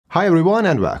Hi everyone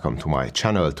and welcome to my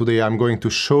channel. Today I'm going to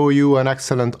show you an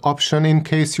excellent option in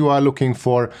case you are looking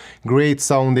for great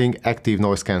sounding active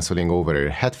noise cancelling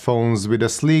over-ear headphones with a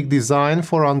sleek design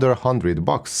for under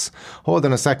 $100. Hold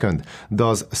on a second,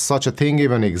 does such a thing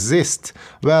even exist?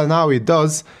 Well, now it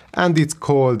does, and it's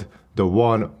called the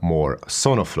 1MORE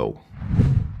SonoFlow.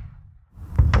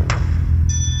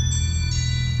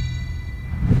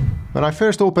 When I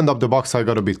first opened up the box, I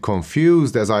got a bit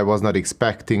confused as I was not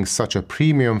expecting such a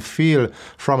premium feel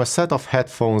from a set of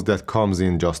headphones that comes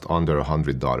in just under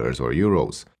 $100 or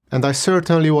euros. And I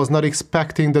certainly was not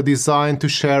expecting the design to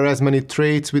share as many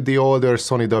traits with the older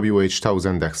Sony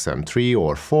WH-1000XM3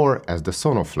 or 4 as the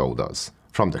SonoFlow does.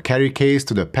 From the carry case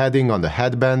to the padding on the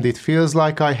headband, it feels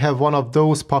like I have one of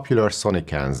those popular Sony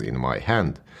cans in my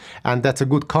hand. And that's a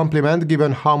good compliment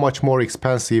given how much more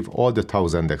expensive all the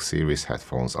 1000X series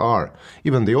headphones are,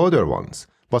 even the older ones.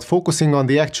 But focusing on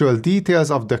the actual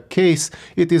details of the case,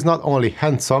 it is not only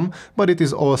handsome, but it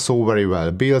is also very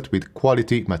well built with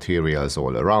quality materials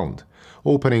all around.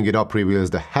 Opening it up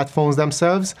reveals the headphones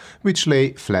themselves, which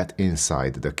lay flat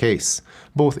inside the case.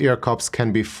 Both ear cups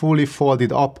can be fully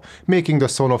folded up, making the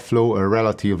SonoFlow a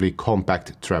relatively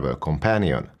compact travel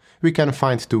companion. We can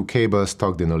find two cables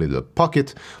tucked in a little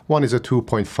pocket. One is a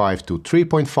 2.5 to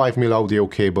 3.5mm audio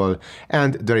cable,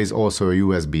 and there is also a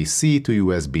USB-C to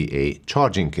USB-A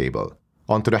charging cable.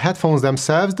 Onto the headphones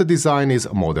themselves, the design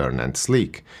is modern and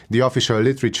sleek. The official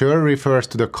literature refers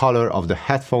to the color of the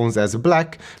headphones as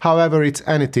black, however it's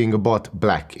anything but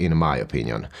black in my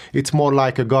opinion. It's more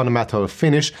like a gunmetal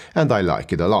finish and I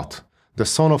like it a lot. The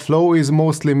SonoFlow is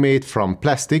mostly made from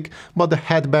plastic, but the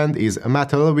headband is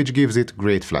metal, which gives it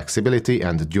great flexibility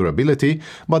and durability,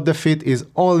 but the fit is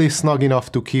only snug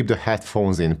enough to keep the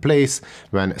headphones in place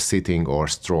when sitting or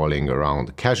strolling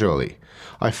around casually.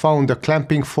 I found the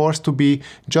clamping force to be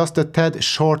just a tad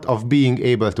short of being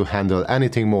able to handle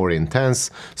anything more intense,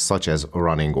 such as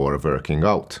running or working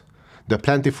out. The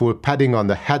plentiful padding on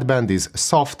the headband is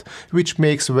soft, which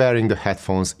makes wearing the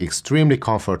headphones extremely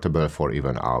comfortable for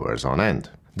even hours on end.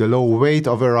 The low weight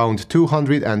of around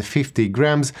 250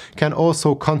 grams can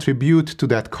also contribute to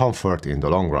that comfort in the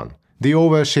long run. The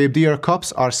oval-shaped ear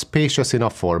cups are spacious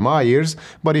enough for my ears,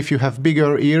 but if you have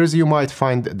bigger ears, you might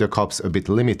find the cups a bit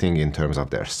limiting in terms of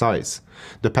their size.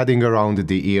 The padding around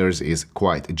the ears is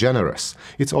quite generous.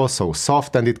 It's also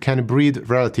soft and it can breathe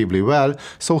relatively well,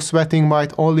 so sweating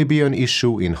might only be an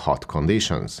issue in hot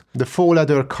conditions. The faux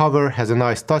leather cover has a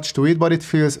nice touch to it, but it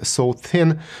feels so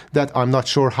thin that I'm not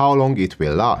sure how long it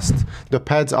will last. The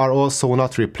pads are also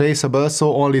not replaceable,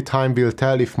 so only time will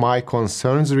tell if my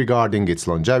concerns regarding its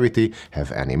longevity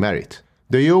have any merit.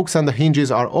 The yokes and the hinges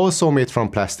are also made from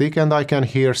plastic, and I can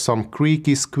hear some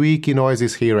creaky, squeaky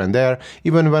noises here and there,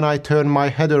 even when I turn my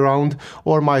head around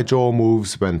or my jaw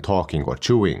moves when talking or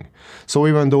chewing. So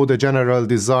even though the general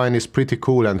design is pretty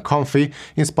cool and comfy,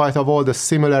 in spite of all the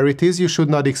similarities, you should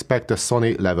not expect a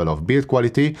Sony level of build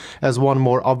quality, as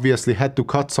 1MORE obviously had to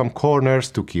cut some corners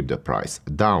to keep the price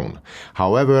down.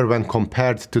 However, when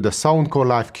compared to the Soundcore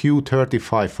Life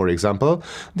Q35 for example,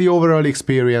 the overall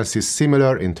experience is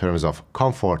similar in terms of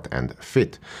comfort and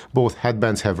fit. Both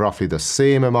headbands have roughly the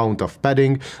same amount of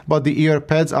padding, but the ear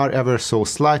pads are ever so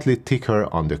slightly thicker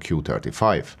on the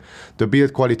Q35. The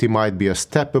build quality might be a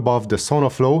step above the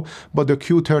SonoFlow, but the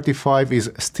Q35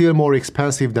 is still more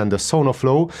expensive than the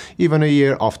SonoFlow, even a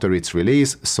year after its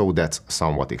release, so that's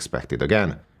somewhat expected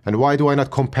again. And why do I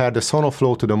not compare the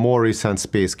SonoFlow to the more recent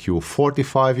Space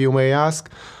Q45, you may ask?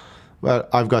 Well,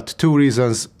 I've got two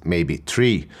reasons, maybe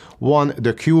three. One,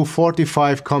 the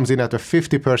Q45 comes in at a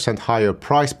 50% higher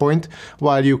price point,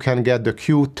 while you can get the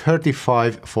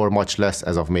Q35 for much less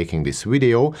as of making this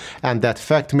video, and that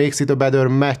fact makes it a better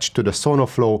match to the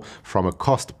SonoFlow from a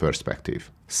cost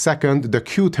perspective. Second, the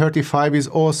Q35 is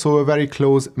also a very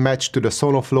close match to the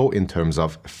SonoFlow in terms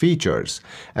of features.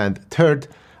 And third,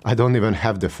 I don't even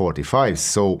have the 45s,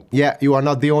 so yeah, you are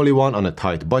not the only one on a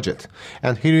tight budget.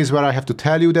 And here is where I have to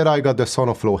tell you that I got the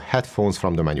SonoFlow headphones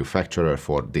from the manufacturer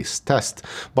for this test,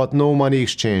 but no money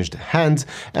exchanged hands,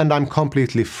 and I'm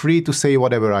completely free to say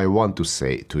whatever I want to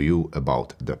say to you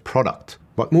about the product.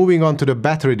 But moving on to the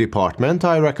battery department,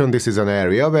 I reckon this is an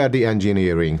area where the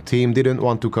engineering team didn't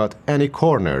want to cut any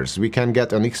corners. We can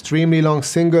get an extremely long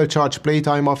single charge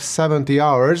playtime of 70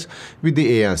 hours with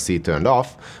the ANC turned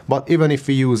off, but even if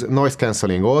we use noise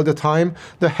cancelling all the time,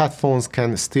 the headphones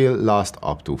can still last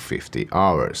up to 50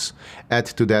 hours. Add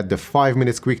to that the 5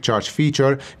 minutes quick charge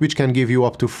feature, which can give you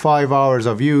up to 5 hours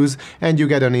of use, and you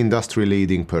get an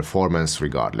industry-leading performance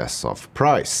regardless of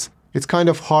price. It's kind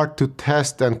of hard to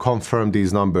test and confirm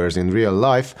these numbers in real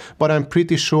life, but I'm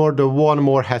pretty sure the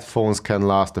 1MORE headphones can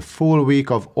last a full week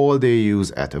of all-day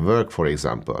use at work, for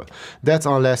example. That's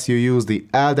unless you use the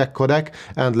LDAC codec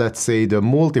and let's say the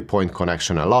multipoint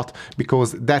connection a lot,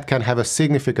 because that can have a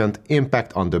significant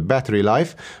impact on the battery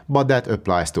life, but that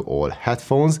applies to all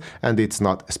headphones and it's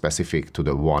not specific to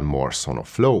the 1MORE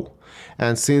SonoFlow.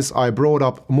 And since I brought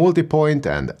up multipoint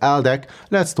and LDAC,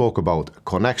 let's talk about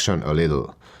connection a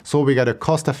little. So we get a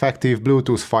cost-effective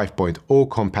Bluetooth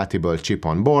 5.0 compatible chip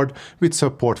on board with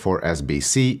support for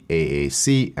SBC,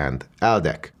 AAC and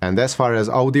LDAC. And as far as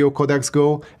audio codecs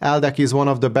go, LDAC is one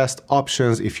of the best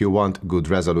options if you want good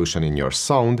resolution in your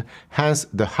sound, hence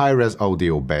the high-res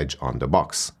audio badge on the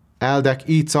box. LDAC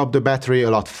eats up the battery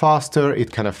a lot faster,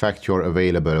 it can affect your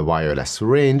available wireless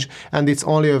range, and it's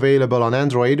only available on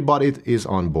Android, but it is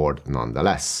on board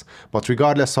nonetheless. But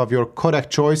regardless of your codec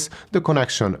choice, the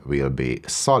connection will be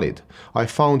solid. I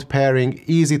found pairing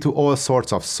easy to all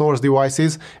sorts of source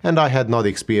devices, and I had not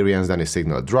experienced any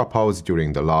signal dropouts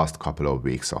during the last couple of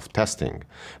weeks of testing.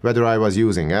 Whether I was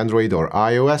using Android or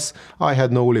iOS, I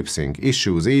had no lip sync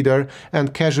issues either,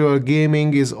 and casual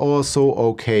gaming is also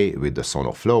okay with the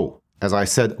SonoFlow. As I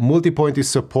said, multipoint is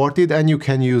supported and you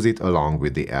can use it along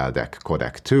with the LDAC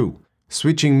codec too.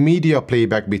 Switching media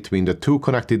playback between the two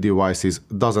connected devices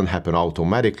doesn't happen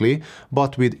automatically,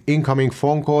 but with incoming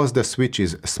phone calls the switch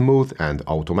is smooth and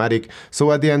automatic,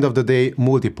 so at the end of the day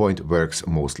multipoint works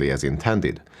mostly as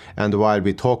intended. And while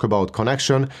we talk about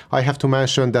connection, I have to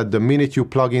mention that the minute you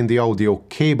plug in the audio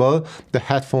cable, the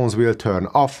headphones will turn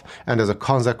off, and as a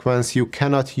consequence you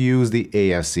cannot use the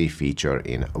ANC feature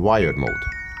in wired mode.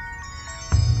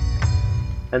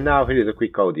 And now here is a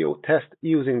quick audio test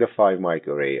using the 5-mic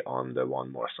array on the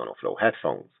 1MORE SonoFlow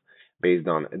headphones. Based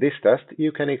on this test,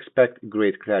 you can expect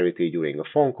great clarity during a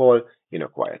phone call in a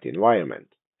quiet environment.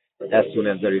 As soon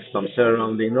as there is some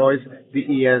surrounding noise, the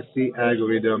ANC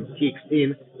algorithm kicks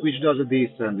in, which does a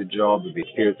decent job with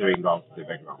filtering out the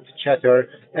background chatter,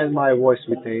 and my voice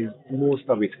retains most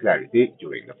of its clarity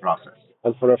during the process.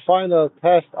 And for a final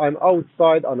test, I'm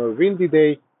outside on a windy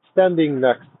day, standing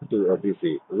next to a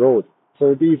busy road.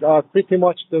 So these are pretty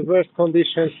much the worst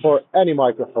conditions for any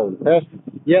microphone test,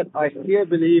 yet I still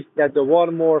believe that the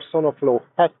 1MORE SonoFlow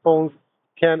headphones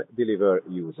can deliver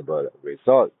usable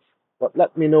results. But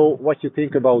let me know what you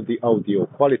think about the audio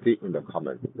quality in the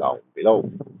comments down below.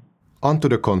 Onto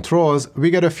the controls,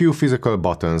 we get a few physical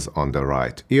buttons on the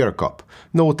right ear cup.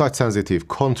 No touch-sensitive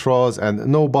controls and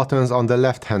no buttons on the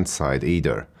left-hand side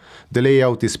either. The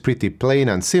layout is pretty plain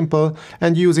and simple,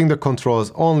 and using the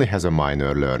controls only has a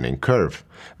minor learning curve.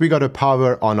 We got a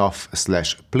power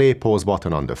on/off/play pause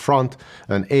button on the front,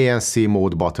 an ANC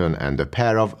mode button and a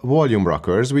pair of volume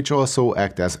rockers which also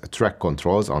act as track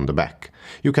controls on the back.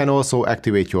 You can also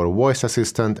activate your voice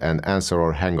assistant and answer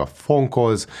or hang up phone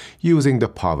calls using the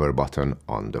power button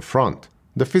on the front.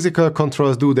 The physical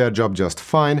controls do their job just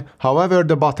fine, however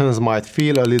the buttons might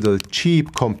feel a little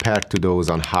cheap compared to those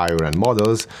on higher-end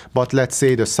models, but let's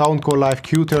say the Soundcore Live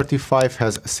Q35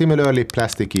 has similarly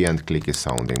plasticky and clicky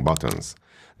sounding buttons.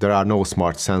 There are no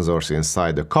smart sensors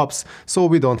inside the cups, so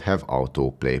we don't have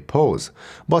autoplay pause.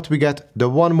 But we get the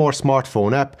 1MORE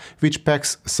smartphone app, which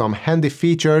packs some handy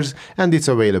features, and it's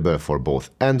available for both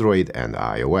Android and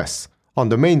iOS. On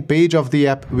the main page of the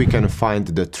app, we can find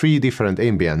the 3 different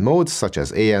ambient modes such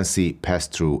as ANC,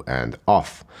 pass-through and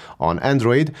off. On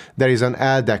Android, there is an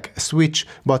LDAC switch,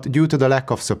 but due to the lack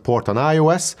of support on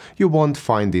iOS, you won't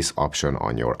find this option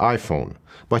on your iPhone.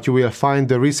 But you will find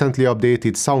the recently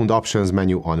updated sound options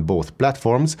menu on both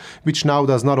platforms, which now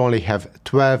does not only have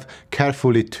 12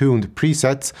 carefully tuned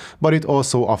presets, but it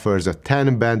also offers a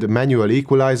 10-band manual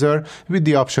equalizer with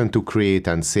the option to create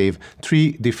and save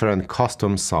 3 different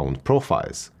custom sound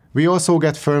profiles. We also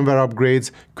get firmware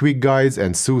upgrades, quick guides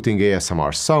and soothing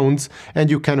ASMR sounds, and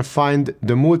you can find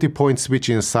the multi-point switch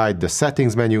inside the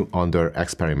settings menu under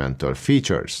experimental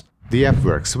features. The app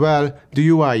works well, the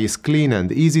UI is clean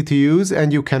and easy to use,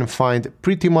 and you can find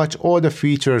pretty much all the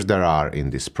features there are in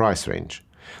this price range.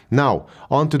 Now,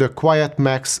 onto the Quiet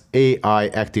Max AI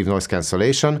active noise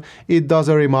cancellation. It does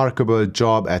a remarkable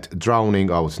job at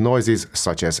drowning out noises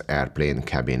such as airplane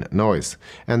cabin noise.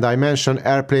 And I mention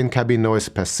airplane cabin noise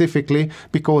specifically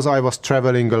because I was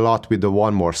traveling a lot with the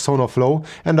 1MORE SonoFlow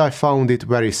and I found it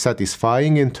very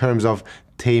satisfying in terms of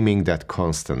taming that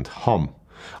constant hum.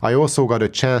 I also got a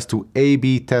chance to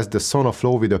A/B test the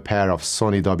SonoFlow with a pair of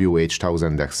Sony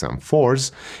WH-1000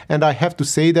 XM4s, and I have to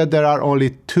say that there are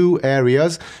only two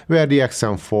areas where the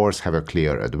XM4s have a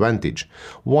clear advantage.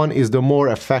 One is the more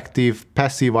effective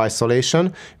passive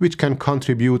isolation, which can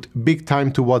contribute big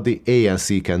time to what the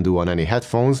ANC can do on any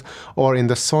headphones, or in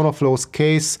the SonoFlow's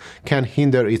case, can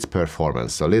hinder its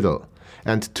performance a little.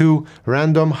 And two,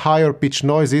 random higher pitch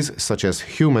noises such as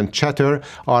human chatter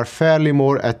are fairly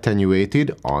more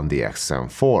attenuated on the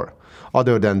XM4.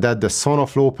 Other than that, the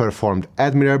SonoFlow performed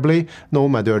admirably, no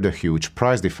matter the huge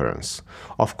price difference.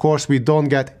 Of course, we don't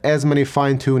get as many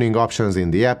fine-tuning options in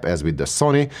the app as with the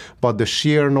Sony, but the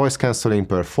sheer noise-cancelling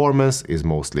performance is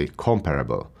mostly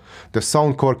comparable. The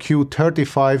Soundcore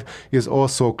Q35 is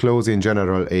also close in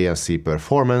general ANC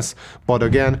performance, but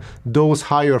again, those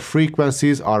higher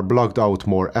frequencies are blocked out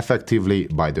more effectively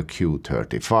by the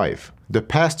Q35. The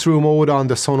pass-through mode on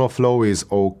the SonoFlow is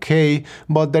okay,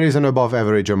 but there is an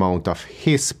above-average amount of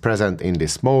hiss present in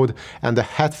this mode, and the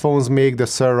headphones make the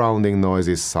surrounding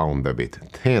noises sound a bit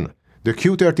thin. The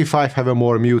Q35 have a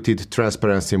more muted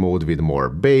transparency mode with more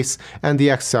bass, and the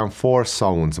XM4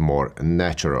 sounds more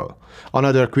natural.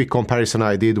 Another quick comparison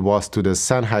I did was to the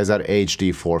Sennheiser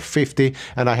HD450,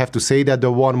 and I have to say that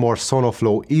the 1MORE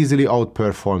SonoFlow easily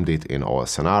outperformed it in all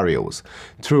scenarios.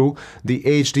 True, the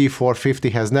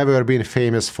HD450 has never been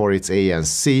famous for its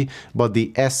ANC, but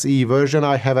the SE version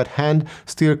I have at hand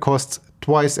still costs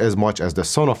twice as much as the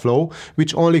SonoFlow,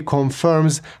 which only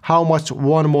confirms how much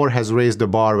 1MORE has raised the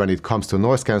bar when it comes to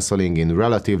noise cancelling in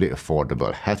relatively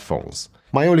affordable headphones.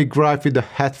 My only gripe with the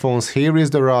headphones here is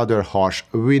the rather harsh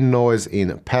wind noise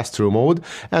in pass-through mode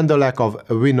and the lack of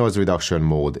wind noise reduction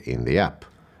mode in the app.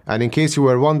 And in case you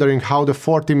were wondering how the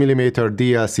 40mm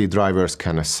DLC drivers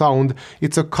can sound,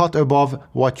 it's a cut above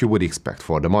what you would expect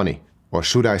for the money. Or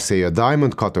should I say a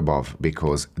diamond cut above,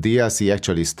 because DLC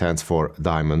actually stands for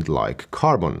diamond like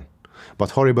carbon.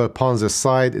 But horrible puns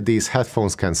aside, these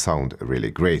headphones can sound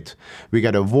really great. We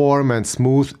get a warm and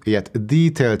smooth yet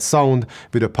detailed sound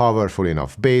with a powerful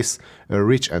enough bass, a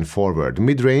rich and forward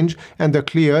mid-range, and a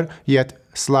clear yet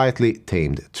slightly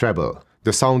tamed treble.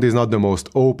 The sound is not the most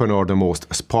open or the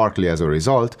most sparkly as a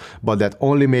result, but that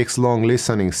only makes long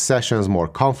listening sessions more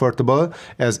comfortable,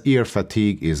 as ear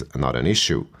fatigue is not an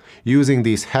issue. Using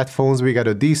these headphones, we get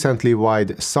a decently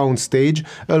wide sound stage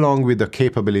along with the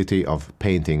capability of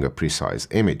painting a precise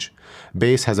image.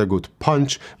 Bass has a good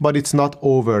punch, but it's not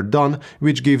overdone,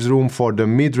 which gives room for the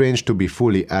mid-range to be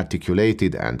fully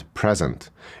articulated and present.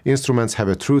 Instruments have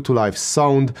a true-to-life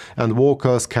sound, and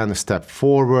vocals can step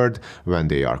forward when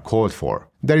they are called for.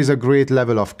 There is a great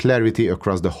level of clarity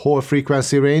across the whole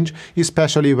frequency range,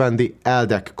 especially when the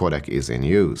LDAC codec is in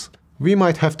use. We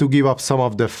might have to give up some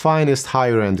of the finest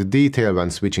higher-end detail when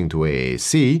switching to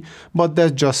AAC, but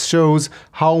that just shows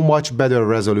how much better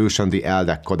resolution the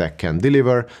LDAC codec can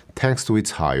deliver thanks to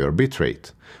its higher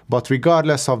bitrate. But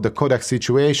regardless of the codec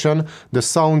situation, the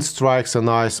sound strikes a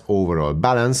nice overall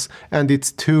balance, and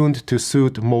it's tuned to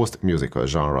suit most musical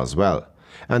genres well.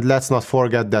 And let's not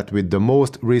forget that with the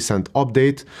most recent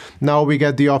update, now we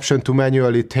get the option to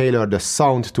manually tailor the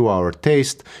sound to our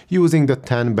taste using the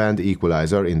 10-band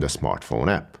equalizer in the smartphone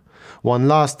app. One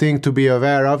last thing to be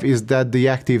aware of is that the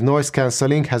active noise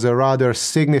cancelling has a rather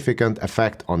significant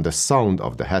effect on the sound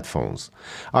of the headphones.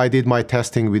 I did my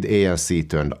testing with ANC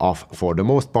turned off for the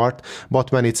most part,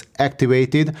 but when it's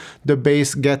activated, the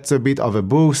bass gets a bit of a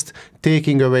boost,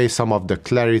 taking away some of the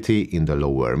clarity in the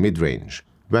lower mid-range.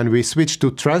 When we switch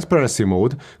to transparency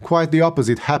mode, quite the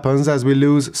opposite happens, as we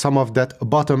lose some of that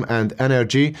bottom-end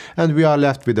energy and we are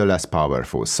left with a less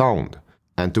powerful sound.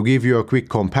 And to give you a quick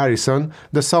comparison,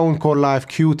 the Soundcore Live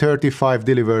Q35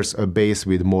 delivers a bass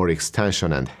with more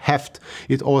extension and heft.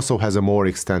 It also has a more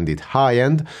extended high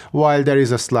end, while there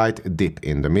is a slight dip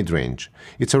in the mid-range.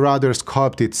 It's a rather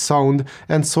sculpted sound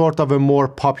and sort of a more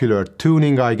popular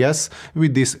tuning, I guess,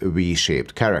 with this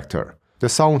V-shaped character. The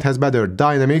sound has better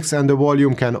dynamics and the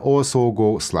volume can also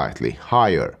go slightly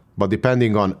higher. But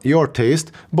depending on your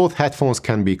taste, both headphones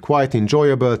can be quite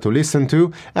enjoyable to listen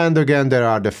to, and again there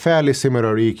are the fairly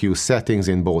similar EQ settings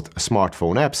in both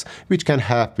smartphone apps, which can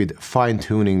help with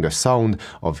fine-tuning the sound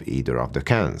of either of the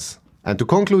cans. And to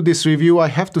conclude this review, I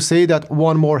have to say that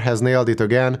 1MORE has nailed it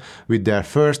again with their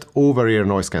first over-ear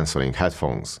noise-cancelling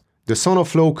headphones. The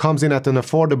SonoFlow comes in at an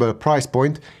affordable price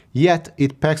point, yet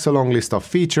it packs a long list of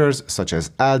features such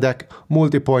as LDAC,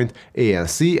 multipoint,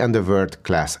 ANC and a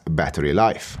world-class battery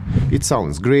life. It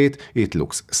sounds great, it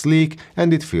looks sleek,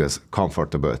 and it feels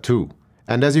comfortable too.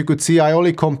 And as you could see, I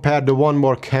only compared the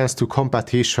 1MORE cans to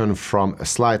competition from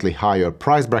slightly higher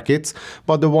price brackets,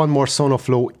 but the 1MORE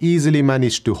SonoFlow easily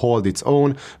managed to hold its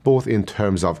own, both in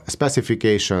terms of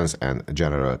specifications and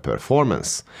general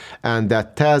performance. And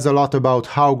that tells a lot about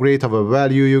how great of a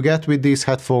value you get with these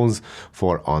headphones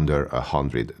for under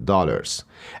 $100.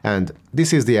 And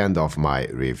this is the end of my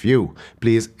review.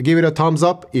 Please give it a thumbs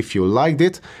up if you liked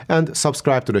it, and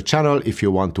subscribe to the channel if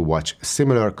you want to watch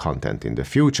similar content in the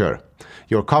future.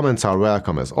 Your comments are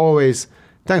welcome as always.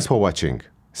 Thanks for watching.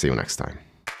 See you next time.